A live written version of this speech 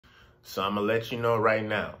So I'm going to let you know right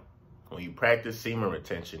now, when you practice semen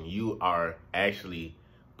retention, you are actually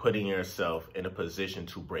putting yourself in a position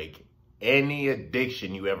to break any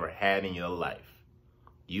addiction you ever had in your life.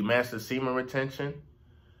 You master semen retention,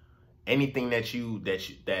 anything that you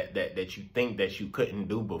think that you couldn't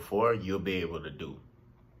do before, you'll be able to do.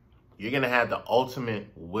 You're going to have the ultimate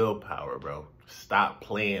willpower, bro. Stop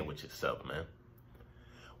playing with yourself, man.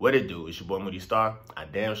 What it do? It's your boy Moody Starr. I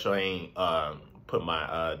damn sure ain't put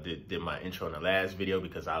my did my intro in the last video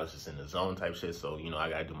because I was just in the zone type shit. So, you know, I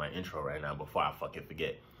gotta do my intro right now before I fucking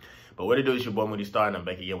forget. But what it do is your boy Moody Starr, and I'm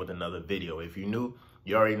back again with another video. If you're new,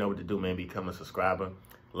 you already know what to do, man. Become a subscriber,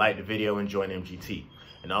 like the video, and join MGT.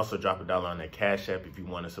 And also drop $1 on that Cash App if you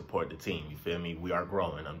want to support the team. You feel me? We are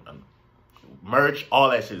growing. I'm merch, all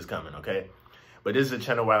that shit is coming, okay? But this is a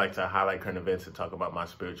channel where I like to highlight current events and talk about my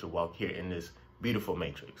spiritual walk here in this beautiful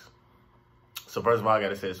matrix. So first of all, I got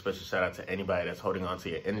to say a special shout out to anybody that's holding on to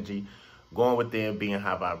your energy, going within, being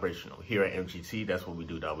high vibrational. Here at MGT, that's what we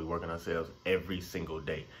do, dog. We work on ourselves every single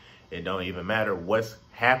day. It don't even matter what's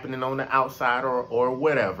happening on the outside or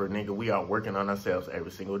whatever, nigga. We are working on ourselves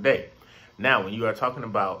every single day. Now, when you are talking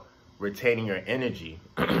about retaining your energy,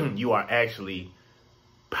 you are actually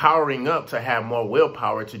powering up to have more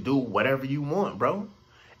willpower to do whatever you want, bro.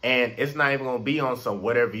 And it's not even going to be on some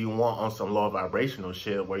whatever you want, on some low vibrational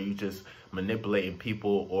shit where you just manipulating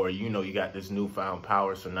people, or, you know, you got this newfound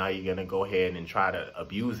power, so now you're going to go ahead and try to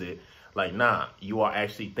abuse it. Like, nah, you are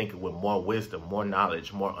actually thinking with more wisdom, more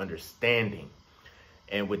knowledge, more understanding.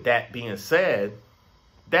 And with that being said,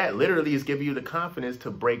 that literally is giving you the confidence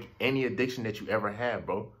to break any addiction that you ever had,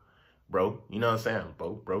 bro. Bro, you know what I'm saying?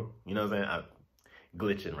 Bro, you know what I'm saying? I'm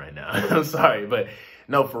glitching right now. I'm sorry, but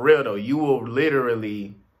no, for real though, you will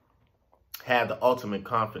literally have the ultimate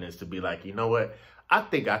confidence to be like, you know what? I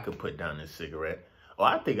think I could put down this cigarette, or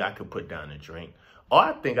I think I could put down a drink, or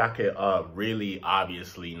I think I could really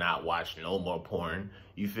obviously not watch no more porn.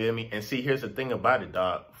 You feel me? And see, here's the thing about it,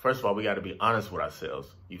 dog. First of all, we got to be honest with ourselves.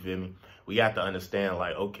 You feel me? We have to understand,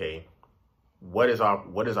 like, okay, what is our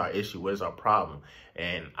issue? What is our problem?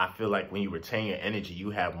 And I feel like when you retain your energy,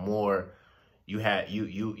 you have more.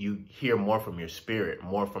 You hear more from your spirit,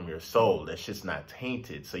 more from your soul. That shit's not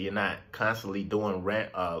tainted. So you're not constantly doing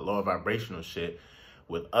lower vibrational shit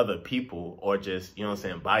with other people, or just, you know what I'm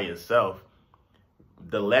saying, by yourself.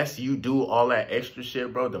 The less you do all that extra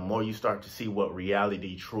shit, bro, the more you start to see what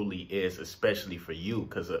reality truly is, especially for you.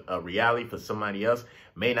 Because a reality for somebody else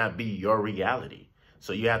may not be your reality.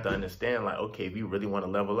 So you have to understand, like, okay, if you really want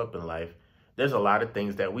to level up in life, there's a lot of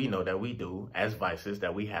things that we know that we do as vices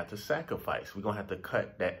that we have to sacrifice. We're going to have to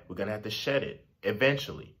cut that. We're going to have to shed it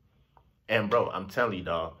eventually. And, bro, I'm telling you,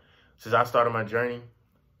 dog, since I started my journey,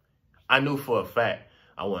 I knew for a fact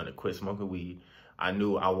I wanted to quit smoking weed. I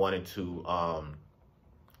knew I wanted to,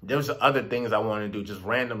 there was other things I wanted to do, just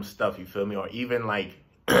random stuff, you feel me? Or even, like,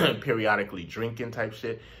 periodically drinking type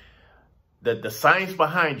shit. The science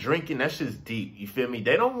behind drinking, that shit's deep, you feel me?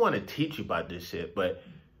 They don't want to teach you about this shit, but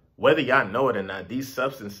whether y'all know it or not, these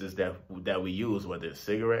substances that we use, whether it's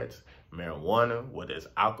cigarettes, marijuana, whether it's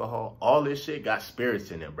alcohol, all this shit got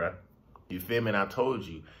spirits in it, bro. You feel me? And I told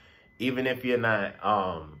you, even if you're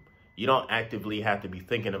not, you don't actively have to be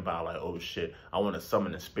thinking about, like, oh shit, I want to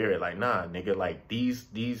summon a spirit. Like, nah, nigga, like these,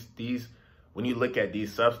 when you look at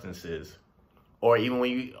these substances, or even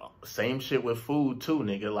when you, same shit with food too,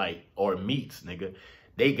 nigga, like, or meats, nigga,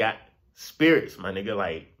 they got spirits, my nigga,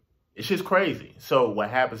 like, it's just crazy. So what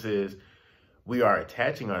happens is we are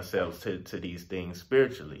attaching ourselves to these things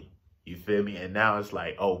spiritually. You feel me? And now it's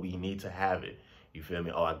like, oh, we need to have it. You feel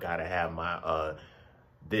me? Oh, I got to have my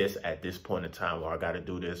this at this point in time, or I got to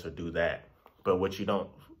do this or do that. But what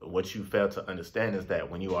you fail to understand is that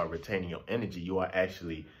when you are retaining your energy, you are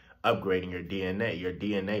actually upgrading your DNA. Your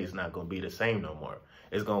DNA is not going to be the same no more.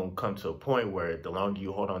 It's going to come to a point where the longer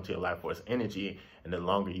you hold on to your life force energy, and the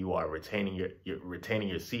longer you are retaining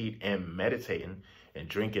your seed and meditating and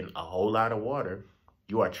drinking a whole lot of water,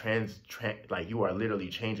 you are you are literally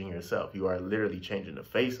changing yourself. You are literally changing the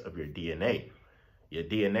face of your DNA. Your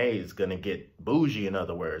DNA is gonna get bougie, in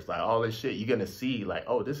other words, like all this shit. You're gonna see, like,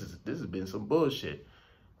 oh, this has been some bullshit.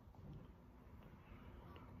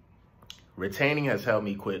 Retaining has helped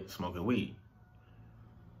me quit smoking weed.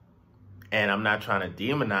 And I'm not trying to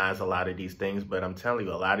demonize a lot of these things, but I'm telling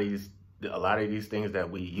you, a lot of these things that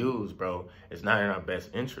we use, bro, is not in our best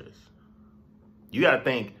interest. You gotta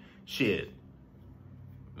think, shit.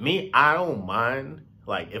 Me, I don't mind.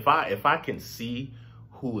 Like, if I can see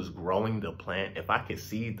who is growing the plant, if I can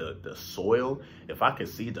see the soil, if I can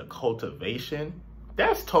see the cultivation,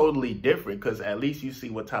 that's totally different, because at least you see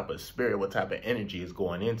what type of spirit, what type of energy is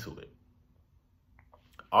going into it.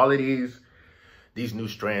 All of these new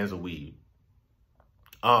strands of weed.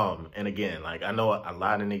 And again, like, I know a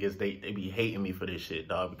lot of niggas, they be hating me for this shit,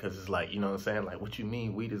 dog, because it's like, you know what I'm saying? Like, what you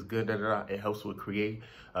mean? Weed is good, da, da, da. It helps with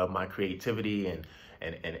my creativity, and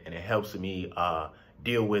it helps me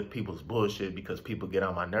deal with people's bullshit, because people get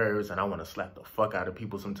on my nerves and I want to slap the fuck out of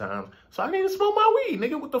people sometimes. So I need to smoke my weed,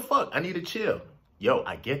 nigga. What the fuck? I need to chill. Yo,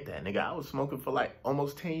 I get that, nigga. I was smoking for like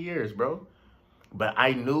almost 10 years, bro. But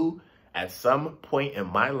I knew at some point in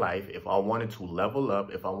my life, if I wanted to level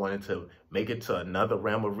up, if I wanted to make it to another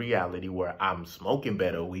realm of reality where I'm smoking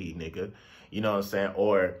better weed, nigga, you know what I'm saying?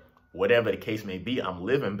 Or whatever the case may be, I'm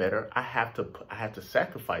living better. I have to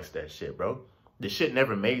sacrifice that shit, bro. The shit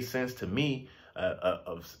never made sense to me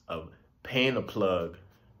of paying a plug,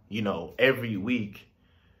 you know, every week,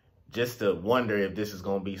 just to wonder if this is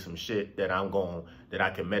gonna be some shit that I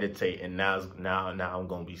can meditate, and now I'm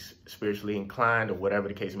gonna be spiritually inclined, or whatever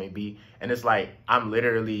the case may be. And it's like, I'm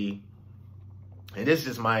literally, and this is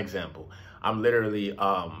just my example, I'm literally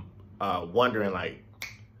wondering, like,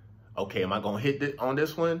 okay, am I gonna hit on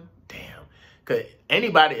this one? Damn. Cause a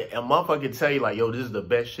motherfucker can tell you, like, yo, this is the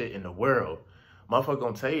best shit in the world. Motherfucker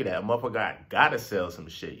gonna tell you that. Motherfucker gotta sell some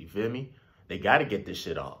shit, you feel me? They gotta get this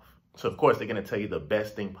shit off. So of course they're gonna tell you the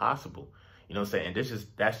best thing possible. You know what I'm saying? And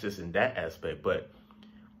that's just in that aspect. But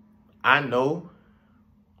I know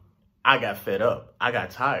I got fed up. I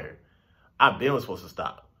got tired. I've been supposed to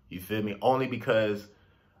stop. You feel me? Only because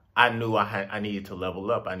I knew I needed to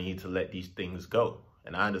level up. I needed to let these things go.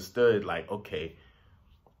 And I understood, like, okay,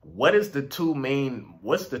 what's the two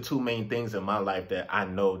main things in my life that I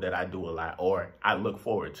know that I do a lot, or I look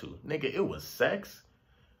forward to? Nigga, it was sex,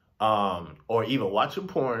 or even watching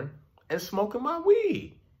porn and smoking my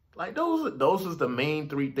weed. Like, those was the main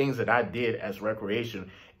three things that I did as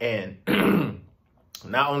recreation. And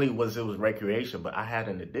not only was it recreation, but I had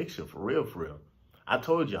an addiction for real. I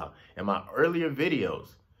told y'all in my earlier videos,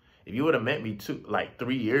 if you would have met me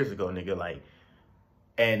 3 years ago, nigga, like,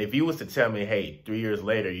 and if you was to tell me, hey, 3 years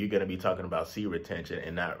later, you're going to be talking about seed retention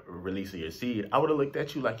and not releasing your seed, I would have looked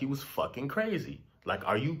at you like you was fucking crazy. Like,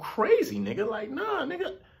 are you crazy, nigga? Like, nah,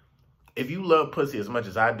 nigga. If you love pussy as much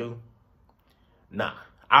as I do, nah.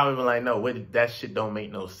 I would be like, no, that shit don't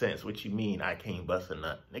make no sense. What you mean I can't bust a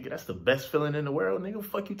nut? Nigga, that's the best feeling in the world, nigga. What the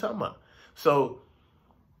fuck you talking about? So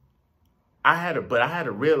I had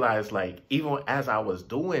to realize, like, even as I was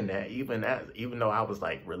doing that, even though I was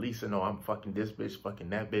like releasing, oh, I'm fucking this bitch, fucking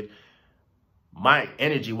that bitch, my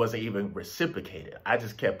energy wasn't even reciprocated. I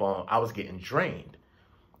just kept on, I was getting drained.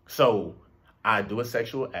 So I do a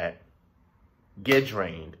sexual act, get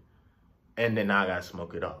drained, and then I gotta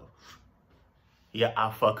smoke it off. Yeah,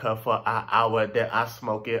 I fuck her for an hour, then I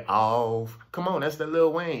smoke it off. Come on, that's the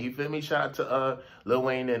Lil Wayne, you feel me? Shout out to Lil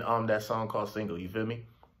Wayne and that song called Single, you feel me?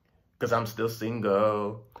 Because I'm still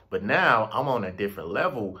single. But now I'm on a different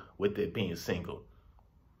level with it being single.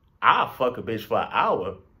 I'll fuck a bitch for an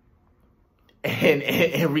hour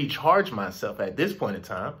and recharge myself at this point in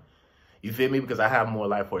time. You feel me? Because I have more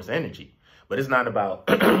life force energy. But it's not about,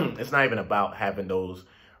 it's not even about having those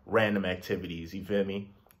random activities. You feel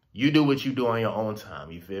me? You do what you do on your own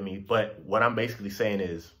time. You feel me? But what I'm basically saying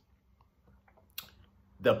is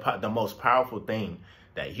the most powerful thing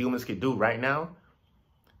that humans can do right now,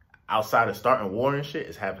 outside of starting war and shit,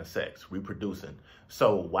 is having sex, reproducing.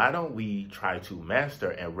 So why don't we try to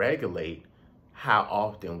master and regulate how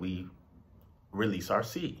often we release our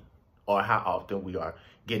seed, or how often we are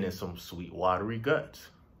getting some sweet watery guts?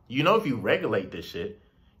 You know, if you regulate this shit,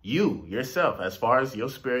 you yourself, as far as your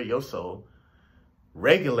spirit, your soul,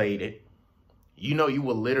 regulate it, you know, you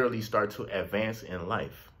will literally start to advance in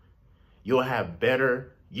life. You'll have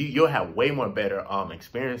better, you'll have way more better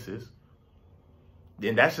experiences.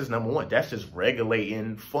 Then that's just number one. That's just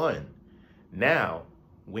regulating fun. Now,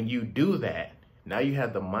 when you do that, now you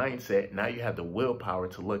have the mindset, now you have the willpower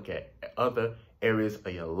to look at other areas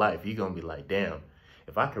of your life. You're going to be like, damn,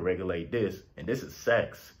 if I could regulate this, and this is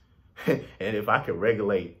sex, and if I could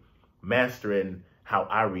regulate mastering how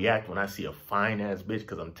I react when I see a fine ass bitch,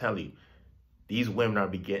 because I'm telling you, these women are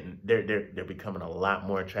they're becoming a lot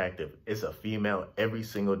more attractive. It's a female every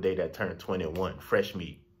single day that turned 21, fresh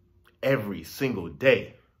meat. Every single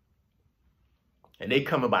day. And they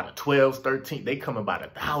coming by the 12s, 13s. They coming by the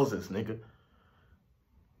thousands, nigga.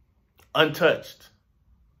 Untouched.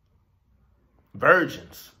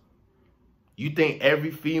 Virgins. You think every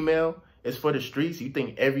female is for the streets? You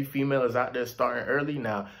think every female is out there starting early?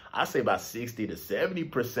 Now, I say about 60 to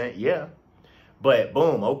 70%, yeah. But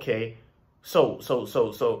boom, okay. So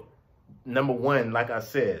number one, like I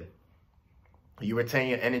said, You retain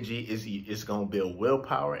your energy, it's going to build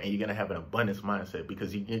willpower, and you're going to have an abundance mindset,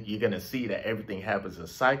 because you're going to see that everything happens in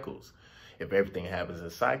cycles. If everything happens in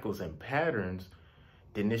cycles and patterns,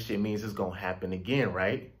 then this shit means it's going to happen again,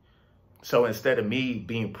 right? So instead of me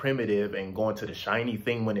being primitive and going to the shiny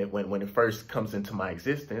thing when it first comes into my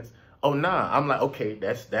existence, oh nah, I'm like, okay,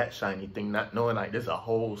 that's that shiny thing, not knowing like there's a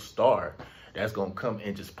whole star that's going to come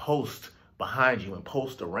and just post behind you and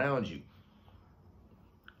post around you.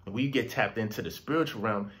 When you get tapped into the spiritual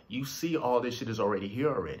realm, you see all this shit is already here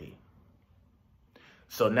already.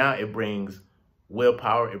 So now it brings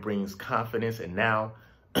willpower, it brings confidence. And now,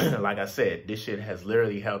 like I said, this shit has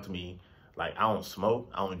literally helped me. Like, I don't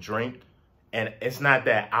smoke, I don't drink. And it's not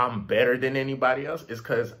that I'm better than anybody else. It's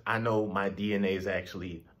because I know my DNA is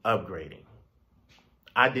actually upgrading.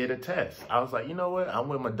 I did a test. I was like, you know what? I'm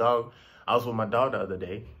with my dog. I was with my dog the other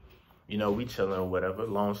day. You know, we chilling or whatever.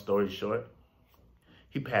 Long story short,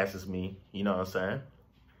 he passes me, you know what I'm saying?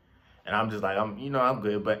 And I'm just like, I'm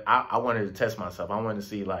good. But I wanted to test myself. I wanted to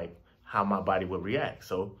see like how my body would react.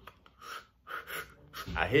 So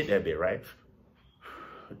I hit that bit, right?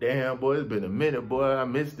 Damn, boy, it's been a minute, boy. I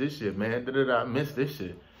missed this shit, man. I missed this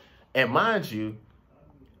shit. And mind you,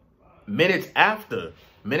 minutes after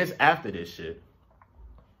this shit,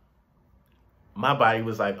 my body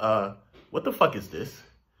was like, what the fuck is this?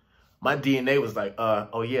 My DNA was like,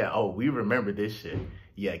 oh yeah, oh, we remember this shit.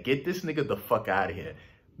 Yeah, get this nigga the fuck out of here.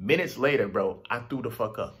 Minutes later, bro, I threw the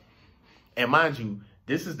fuck up. And mind you,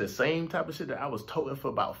 this is the same type of shit that I was toting for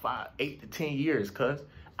about 8 to 10 years, cuz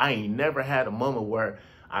I ain't never had a moment where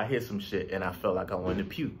I hit some shit and I felt like I wanted to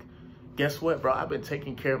puke. Guess what, bro? I've been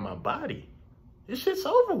taking care of my body. This shit's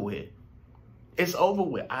over with. It's over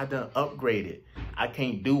with. I done upgraded. I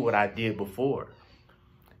can't do what I did before.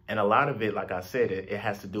 And a lot of it, like I said, it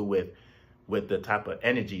has to do with the type of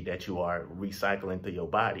energy that you are recycling through your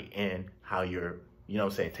body and how you're, you know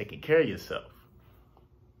what I'm saying, taking care of yourself.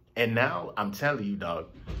 And now I'm telling you, dog,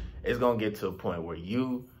 it's going to get to a point where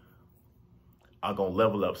you are going to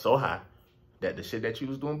level up so high that the shit that you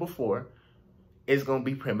was doing before is going to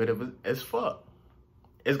be primitive as fuck.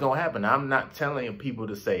 It's going to happen. I'm not telling people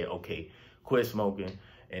to say, okay, quit smoking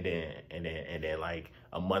and then like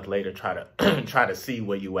a month later try to see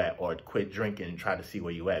where you at, or quit drinking and try to see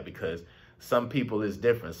where you at, because some people is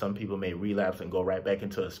different. Some people may relapse and go right back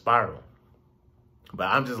into a spiral. But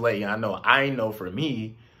I'm just letting you know, I know for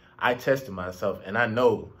me, I tested myself and I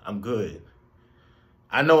know I'm good.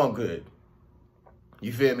 I know I'm good.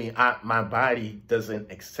 You feel me? My body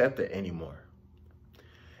doesn't accept it anymore.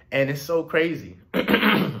 And it's so crazy.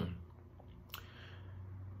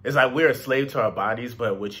 It's like we're a slave to our bodies,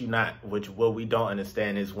 but what we don't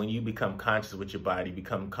understand is when you become conscious with your body,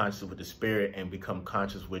 become conscious with the spirit, and become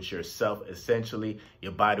conscious with yourself, essentially,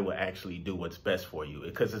 your body will actually do what's best for you,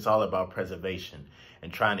 because it's all about preservation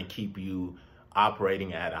and trying to keep you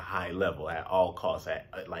operating at a high level at all costs,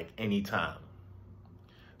 at like any time.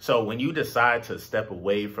 So when you decide to step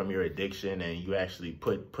away from your addiction and you actually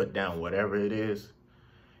put down whatever it is,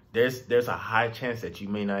 there's a high chance that you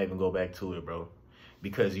may not even go back to it, bro.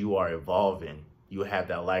 Because you are evolving. You have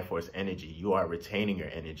that life force energy. You are retaining your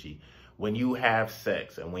energy. When you have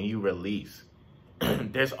sex and when you release,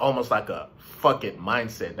 there's almost like a fuck it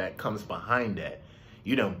mindset that comes behind that.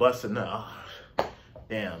 You done busting up. Oh,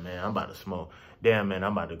 damn, man, I'm about to smoke. Damn, man,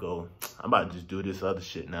 I'm about to just do this other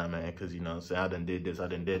shit now, man. Because, you know what I'm saying, I done did this, I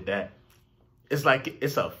done did that. It's like,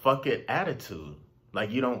 it's a fuck it attitude. Like,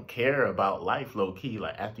 you don't care about life, low key.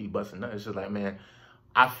 Like, after you busting up, it's just like, man,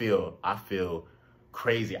 I feel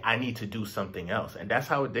crazy. I need to do something else. And that's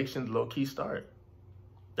how addictions low key start.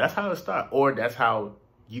 That's how it starts. Or that's how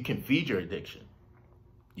you can feed your addiction.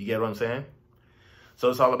 You get what I'm saying? So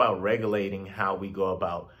it's all about regulating how we go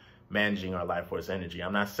about managing our life force energy.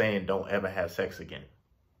 I'm not saying don't ever have sex again.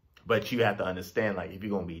 But you have to understand, like, if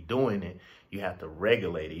you're going to be doing it, you have to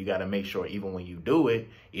regulate it. You got to make sure even when you do it,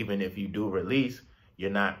 even if you do release, you're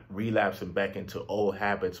not relapsing back into old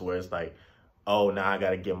habits where it's like, oh, now I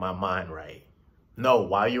got to get my mind right. No,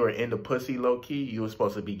 while you were in the pussy low-key, you were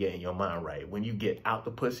supposed to be getting your mind right. When you get out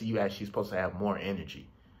the pussy, you actually supposed to have more energy,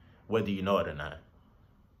 whether you know it or not.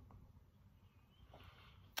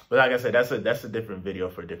 But like I said, that's a different video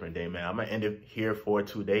for a different day, man. I'm going to end it here for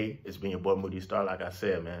today. It's been your boy, Moody Starr. Like I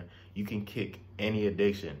said, man, you can kick any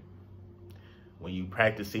addiction. When you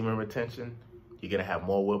practice semen retention, you're going to have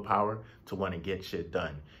more willpower to want to get shit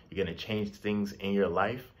done. You're going to change things in your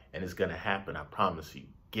life, and it's going to happen, I promise you.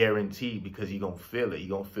 Guaranteed, because you're going to feel it.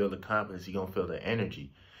 You're going to feel the confidence. You're going to feel the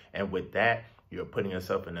energy. And with that, you're putting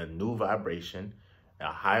yourself in a new vibration, a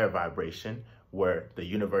higher vibration, where the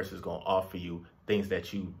universe is going to offer you things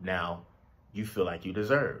that you feel like you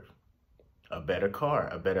deserve. a better car,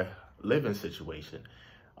 a better living situation,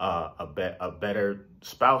 a better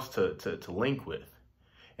spouse to link with.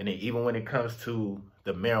 And then even when it comes to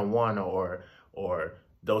the marijuana or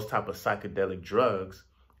those type of psychedelic drugs,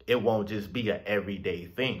 it won't just be an everyday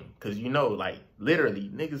thing. Cause you know, like literally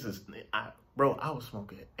niggas is, bro, I was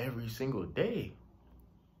smoking every single day.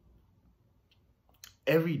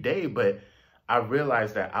 Every day, but I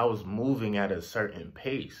realized that I was moving at a certain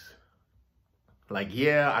pace. Like,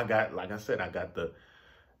 yeah, I got, like I said, I got the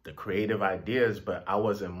creative ideas, but I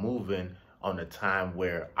wasn't moving on a time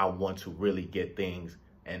where I want to really get things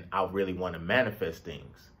and I really want to manifest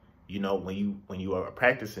things. You know, when you are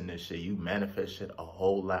practicing this shit, you manifest shit a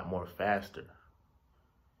whole lot more faster.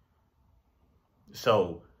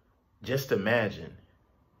 So just imagine,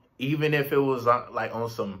 even if it was like on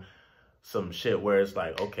some shit where it's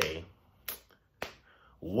like, okay,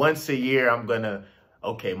 once a year I'm gonna,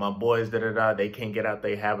 okay, my boys, they can't get out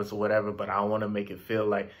their habits or whatever, but I want to make it feel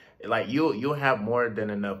like you'll have more than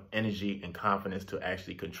enough energy and confidence to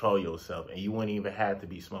actually control yourself, and you wouldn't even have to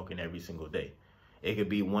be smoking every single day. It could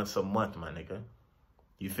be once a month, my nigga.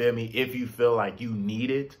 You feel me? If you feel like you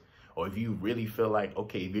need it, or if you really feel like,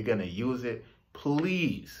 okay, if you're gonna use it,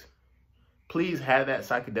 please have that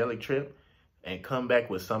psychedelic trip and come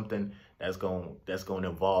back with something that's gonna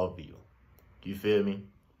involve you. You feel me?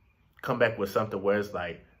 Come back with something where it's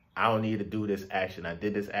like, I don't need to do this action. I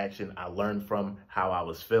did this action. I learned from how I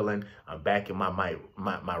was feeling. I'm back in my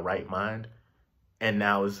right mind. And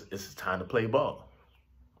now it's time to play ball.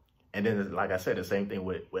 And then, like I said, the same thing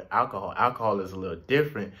with alcohol. Alcohol is a little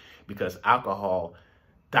different because alcohol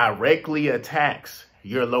directly attacks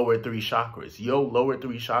your lower three chakras. Your lower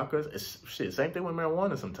three chakras is shit. Same thing with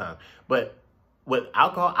marijuana sometimes. But with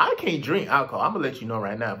alcohol, I can't drink alcohol. I'm going to let you know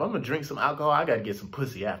right now. If I'm going to drink some alcohol, I got to get some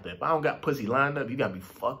pussy after. If I don't got pussy lined up, you got to be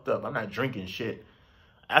fucked up. I'm not drinking shit.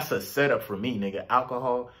 That's a setup for me, nigga.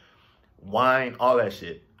 Alcohol, wine, all that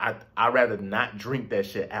shit. I'd rather not drink that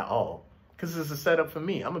shit at all. Because it's a setup for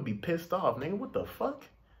me. I'm going to be pissed off, nigga. What the fuck?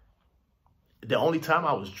 The only time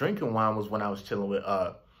I was drinking wine was when I was chilling with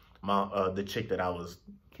the chick that I was,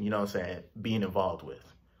 you know what I'm saying, being involved with.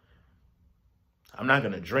 I'm not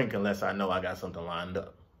going to drink unless I know I got something lined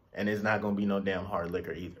up. And it's not going to be no damn hard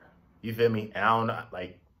liquor either. You feel me? And I don't know,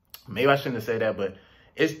 like, maybe I shouldn't have said that, but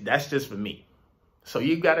that's just for me. So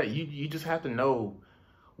you just have to know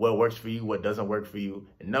what works for you, what doesn't work for you.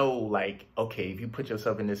 And know, like, okay, if you put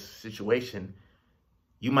yourself in this situation,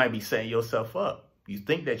 you might be setting yourself up. You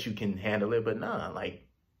think that you can handle it, but nah, like,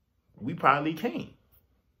 we probably can't.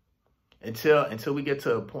 Until we get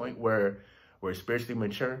to a point where we're spiritually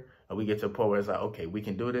mature, and we get to a point where it's like, okay, we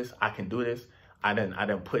can do this. I can do this. I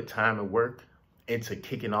done put time and work into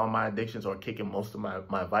kicking all my addictions or kicking most of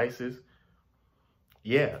my vices.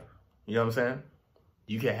 Yeah. You know what I'm saying?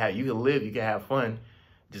 You can live, you can have fun.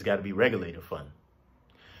 Just got to be regulated fun.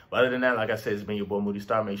 But other than that, like I said, it's been your boy Moody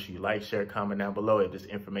Starr. Make sure you like, share, comment down below. If this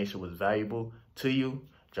information was valuable to you,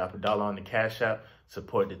 drop $1 on the Cash App.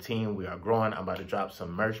 Support the team. We are growing. I'm about to drop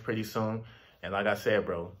some merch pretty soon. And like I said,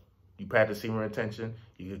 bro, you practice semen retention,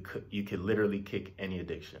 you could literally kick any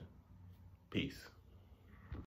addiction. Peace.